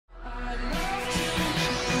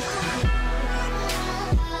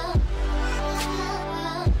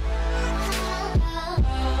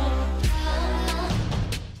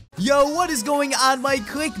Yo, what is going on, my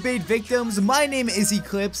clickbait victims? My name is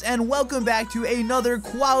Eclihpse and welcome back to another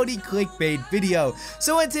quality clickbait video.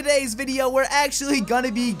 So in today's video, we're actually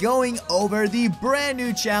gonna be going over the brand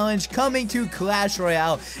new challenge coming to Clash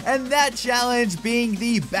Royale, and that challenge being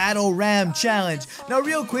the Battle Ram challenge. Now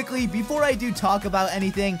real quickly, before I do talk about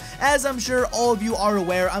anything, as I'm sure all of you are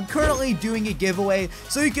aware, I'm currently doing a giveaway,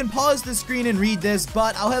 so you can pause the screen and read this,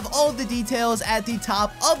 but I'll have all the details at the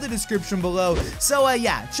top of the description below. So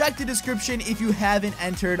yeah, check the description if you haven't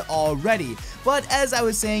entered already. But as I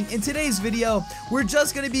was saying, in today's video, we're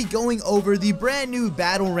just going to be going over the brand new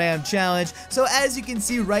Battle Ram challenge. So as you can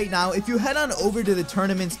see right now, if you head on over to the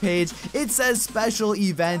tournaments page, it says special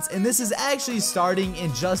events, and this is actually starting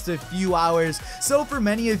in just a few hours. So for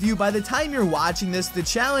many of you, by the time you're watching this, the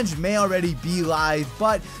challenge may already be live.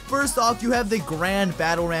 But first off, you have the Grand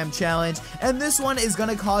Battle Ram challenge, and this one is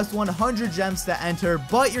going to cost 100 gems to enter,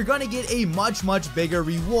 but you're going to get a much bigger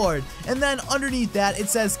reward. And then underneath that, it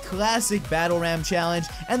says Classic Battle Ram challenge,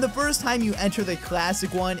 and the first time you enter the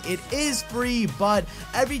classic one, it is free, but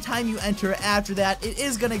every time you enter after that, it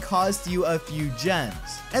is going to cost you a few gems.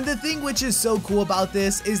 And the thing which is so cool about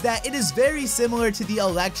this is that it is very similar to the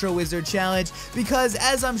Electro Wizard challenge, because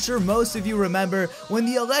as I'm sure most of you remember, when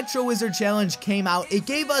the Electro Wizard challenge came out, it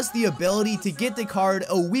gave us the ability to get the card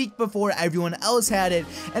a week before everyone else had it.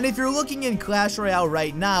 And if you're looking in Clash Royale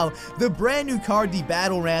right now, the brand new card, the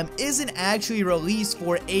Battle Ram, isn't actually released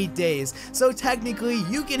for 8 days. So technically,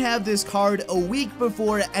 you can have this card a week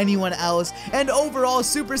before anyone else, and overall,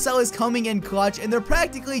 Supercell is coming in clutch, and they're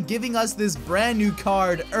practically giving us this brand new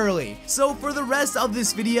card early. So for the rest of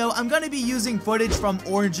this video, I'm going to be using footage from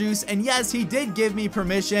Orange Juice, and yes, he did give me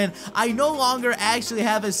permission. I no longer actually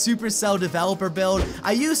have a Supercell developer build.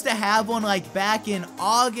 I used to have one like back in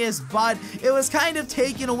August, but it was kind of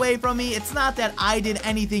taken away from me. It's not that I did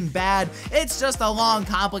anything bad, it's just a long,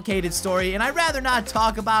 complicated story, and I'd rather not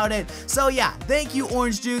talk about it. So yeah, thank you,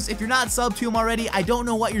 Orange Juice. If you're not subbed to him already, I don't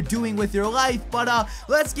know what you're doing with your life, but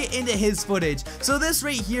let's get into his footage. So this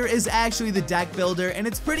right here is actually the deck builder, and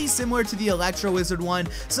it's pretty similar to the Electro Wizard one.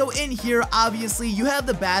 So in here, obviously, you have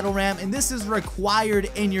the Battle Ram, and this is required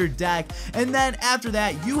in your deck. And then after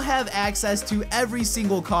that, you have access to every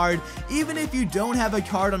single card. Even if you don't have a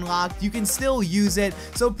card unlocked, you can still use it.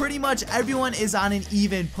 So pretty much everyone is on an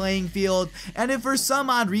even playing field. And if for some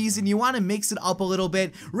odd reason you want to mix it up a little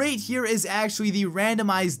bit, right here is actually the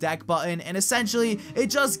randomized deck button, and essentially it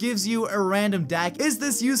just gives you a random deck. Is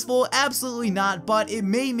this useful? Absolutely not, but it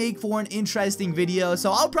may make for an interesting video,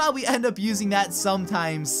 so I'll probably end up using that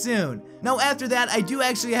sometime soon. Now after that, I do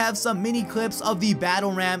actually have some mini clips of the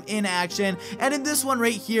Battle Ram in action, and in this one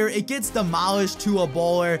right here, it gets demolished to a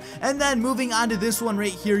bowler. And then moving on to this one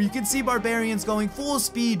right here, you can see Barbarians going full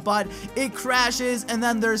speed, but it crashes, and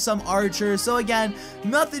then there's some archers. So again,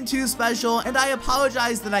 nothing too special, and I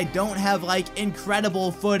apologize that I don't have like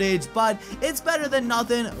incredible footage, but it's better than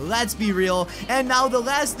nothing, let's be real. And now the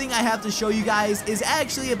last thing I have to show you guys is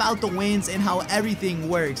actually about the wins and how everything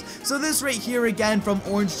works. So this right here again from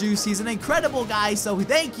Orange Juice, he's an incredible guy, so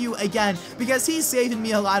thank you again, because he's saving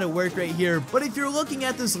me a lot of work right here. But if you're looking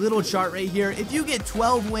at this little chart right here, if you get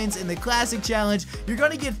 12 wins in the Classic Challenge, you're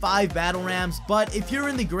gonna get 5 Battle Rams. But if you're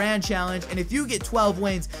in the Grand Challenge, and if you get 12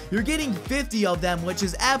 wins, you're getting 50 of them, which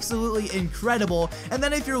is absolutely incredible. And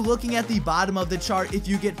then if you're looking at the bottom of the chart, if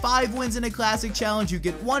you get 5 wins in a Classic Challenge, you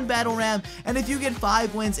get 1 Battle Ram, and if you get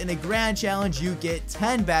 5 wins in a Grand Challenge, you get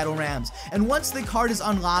 10 Battle Rams. And once the card is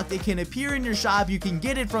unlocked, it can appear in your shop, you can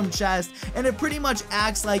get it from chest, and it pretty much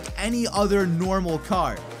acts like any other normal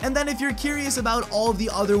card. And then if you're curious about all of the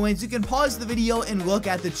other wins, you can pause the video and look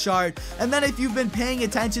at the chart. And then if you've been paying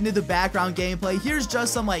attention to the background gameplay, here's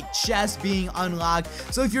just some like chests being unlocked.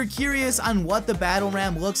 So if you're curious on what the Battle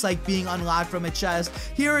Ram looks like being unlocked from a chest,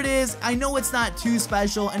 here it is. I know it's not too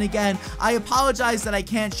special, and again, I apologize that I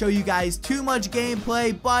can't show you guys too much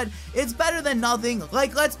gameplay, but it's better than nothing.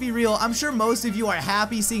 Like, let's be real, I'm sure most of you are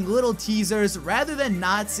happy seeing little teasers rather than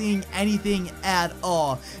not seeing anything at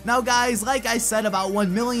all. Now guys, like I said about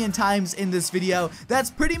 1 million times in this video, that's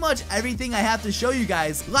pretty much everything I have to show you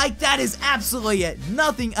guys. Like, that is absolutely it,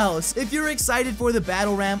 nothing else. If you're excited for the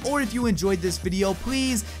Battle Ram, or if you enjoyed this video,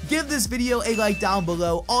 please give this video a like down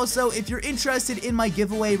below. Also, if you're interested in my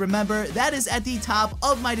giveaway, remember that is at the top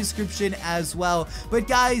of my description as well. But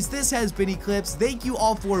guys, this has been Eclihpse. Thank you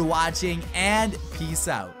all for watching, and peace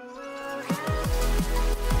out.